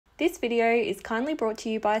This video is kindly brought to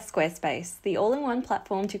you by Squarespace, the all-in-one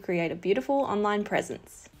platform to create a beautiful online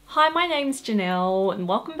presence. Hi, my name's Janelle and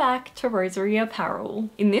welcome back to Rosery Apparel.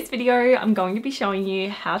 In this video, I'm going to be showing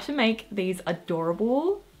you how to make these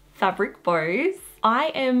adorable fabric bows. I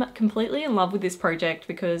am completely in love with this project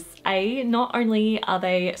because A, not only are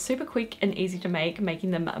they super quick and easy to make,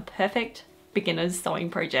 making them a perfect beginner's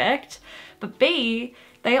sewing project, but B,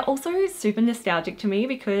 they are also super nostalgic to me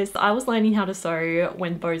because I was learning how to sew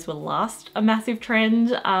when bows were last a massive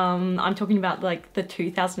trend. I'm talking about like the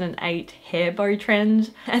 2008 hair bow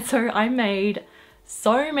trend. And so I made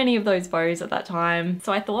so many of those bows at that time.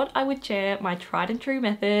 So I thought I would share my tried and true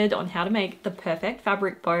method on how to make the perfect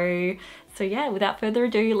fabric bow. So yeah, without further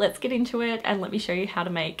ado, let's get into it and let me show you how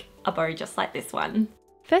to make a bow just like this one.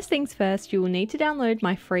 First things first, you will need to download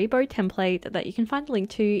my free bow template that you can find a link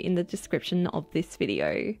to in the description of this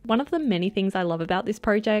video. One of the many things I love about this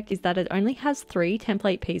project is that it only has 3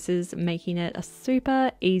 template pieces, making it a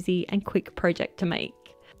super easy and quick project to make.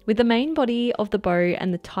 With the main body of the bow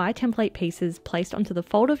and the tie template pieces placed onto the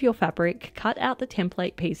fold of your fabric, cut out the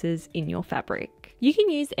template pieces in your fabric. You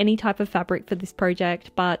can use any type of fabric for this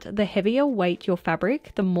project, but the heavier weight your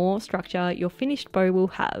fabric, the more structure your finished bow will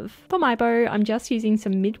have. For my bow, I'm just using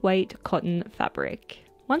some mid-weight cotton fabric.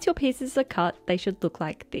 Once your pieces are cut, they should look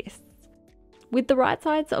like this. With the right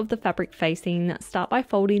sides of the fabric facing, start by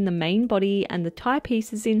folding the main body and the tie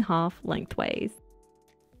pieces in half lengthways.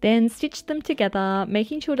 Then stitch them together,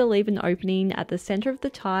 making sure to leave an opening at the center of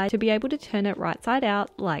the tie to be able to turn it right side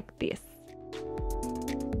out like this.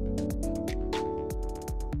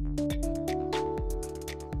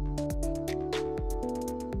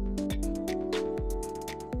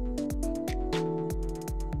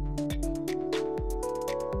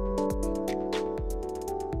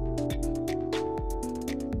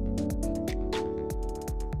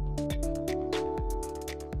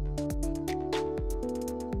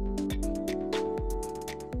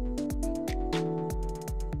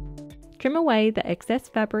 Trim away the excess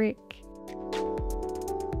fabric.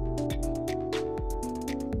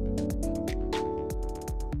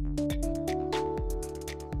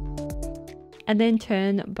 And then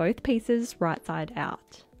turn both pieces right side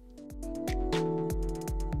out.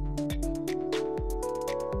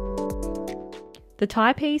 The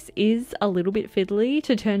tie piece is a little bit fiddly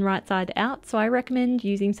to turn right side out, so I recommend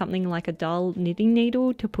using something like a dull knitting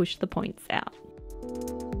needle to push the points out.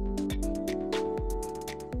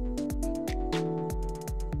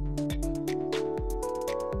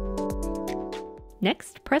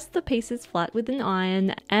 Next, press the pieces flat with an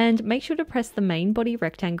iron and make sure to press the main body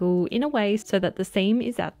rectangle in a way so that the seam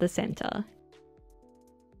is at the center,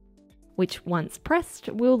 which once pressed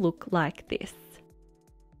will look like this.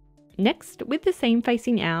 Next, with the seam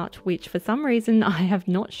facing out, which for some reason I have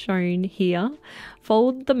not shown here,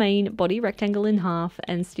 fold the main body rectangle in half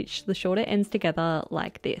and stitch the shorter ends together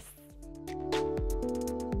like this.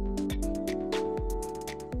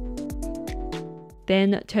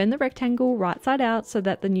 Then turn the rectangle right side out so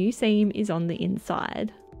that the new seam is on the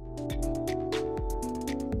inside.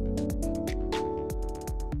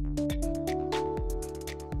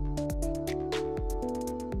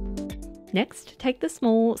 Next, take the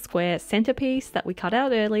small square centerpiece that we cut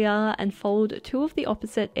out earlier and fold 2 of the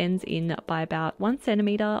opposite ends in by about 1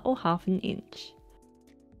 centimeter or half an inch.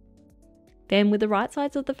 Then with the right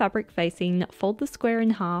sides of the fabric facing, fold the square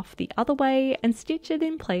in half the other way and stitch it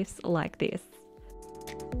in place like this.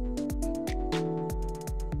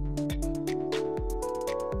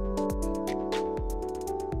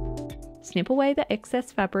 Snip away the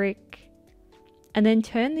excess fabric and then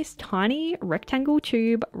turn this tiny rectangle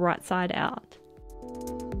tube right side out.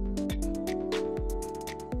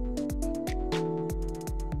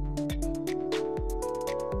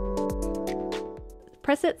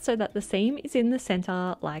 Press it so that the seam is in the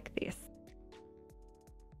center like this.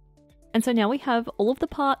 And so now we have all of the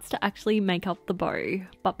parts to actually make up the bow.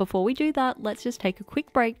 But before we do that, let's just take a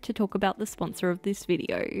quick break to talk about the sponsor of this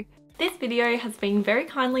video. This video has been very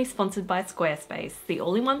kindly sponsored by Squarespace, the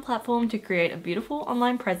all-in-one platform to create a beautiful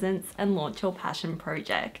online presence and launch your passion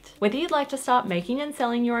project. Whether you'd like to start making and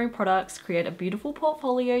selling your own products, create a beautiful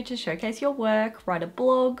portfolio to showcase your work, write a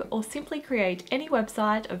blog, or simply create any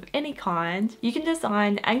website of any kind, you can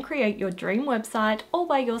design and create your dream website all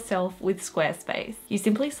by yourself with Squarespace. You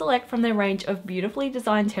simply select from their range of beautifully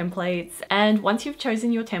designed templates, and once you've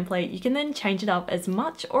chosen your template, you can then change it up as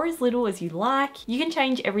much or as little as you like. You can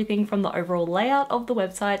change everything everything from the overall layout of the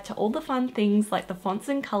website to all the fun things like the fonts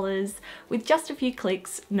and colors with just a few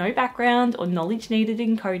clicks, no background or knowledge needed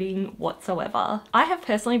in coding whatsoever. I have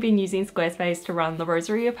personally been using Squarespace to run the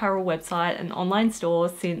Rosery Apparel website and online store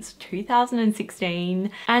since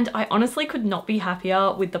 2016, and I honestly could not be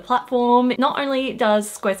happier with the platform. Not only does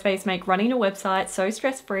Squarespace make running a website so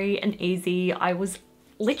stress-free and easy, I was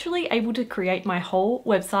literally able to create my whole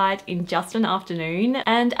website in just an afternoon.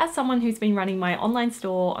 And as someone who's been running my online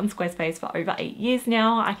store on Squarespace for over 8 years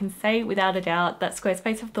now, I can say without a doubt that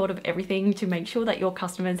Squarespace have thought of everything to make sure that your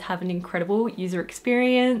customers have an incredible user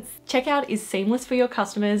experience. Checkout is seamless for your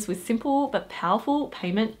customers with simple but powerful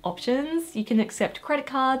payment options. You can accept credit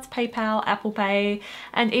cards, PayPal, Apple Pay,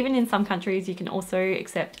 and even in some countries you can also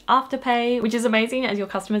accept Afterpay, which is amazing as your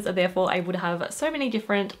customers are therefore able to have so many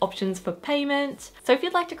different options for payment. So if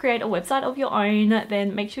you'd like to create a website of your own,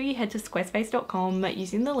 then make sure you head to squarespace.com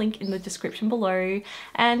using the link in the description below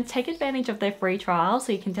and take advantage of their free trial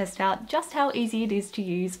so you can test out just how easy it is to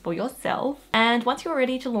use for yourself. And once you're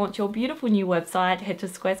ready to launch your beautiful new website, head to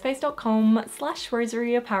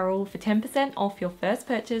squarespace.com/roseryapparel for 10% off your first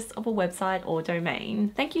purchase of a website or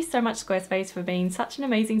domain. Thank you so much, Squarespace, for being such an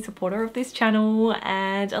amazing supporter of this channel,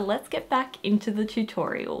 and let's get back into the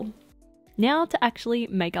tutorial. Now to actually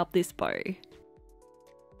make up this bow.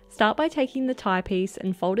 Start by taking the tie piece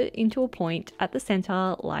and fold it into a point at the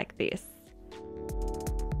center like this.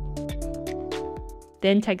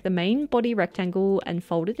 Then take the main body rectangle and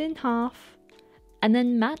fold it in half, and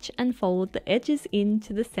then match and fold the edges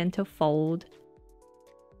into the center fold,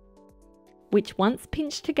 which once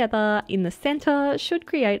pinched together in the center should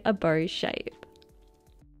create a bow shape.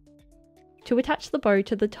 To attach the bow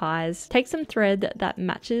to the ties, take some thread that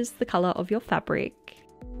matches the color of your fabric.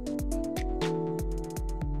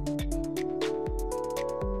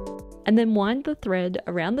 And then wind the thread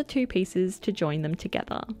around the two pieces to join them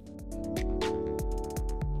together.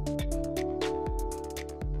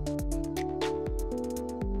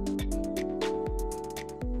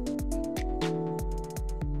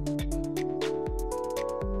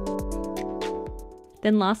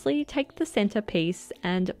 Then lastly, take the center piece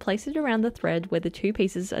and place it around the thread where the two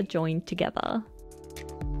pieces are joined together.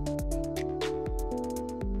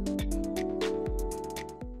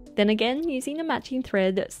 Then again, using a matching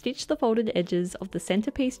thread, stitch the folded edges of the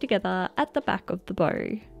center piece together at the back of the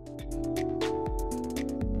bow.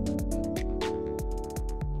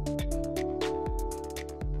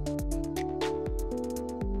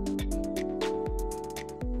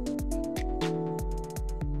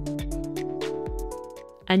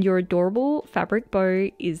 And your adorable fabric bow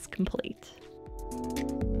is complete.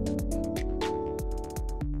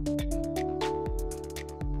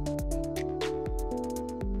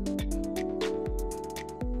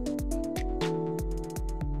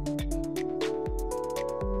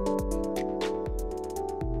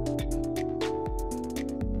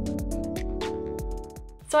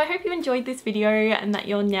 So I hope you enjoyed this video and that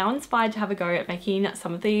you're now inspired to have a go at making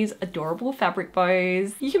some of these adorable fabric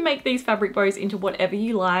bows. You can make these fabric bows into whatever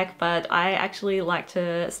you like, but I actually like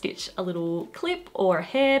to stitch a little clip or a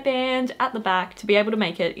hairband at the back to be able to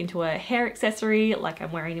make it into a hair accessory like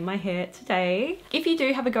I'm wearing in my hair today. If you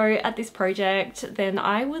do have a go at this project, then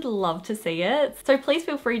I would love to see it. So please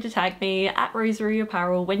feel free to tag me at Rosery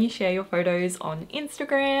Apparel when you share your photos on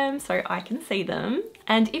Instagram so I can see them.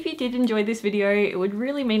 And if you did enjoy this video, it would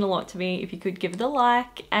really mean a lot to me if you could give it a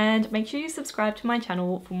like, and make sure you subscribe to my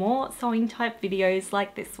channel for more sewing type videos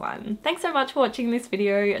like this one. Thanks so much for watching this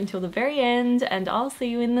video until the very end, and I'll see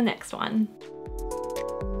you in the next one.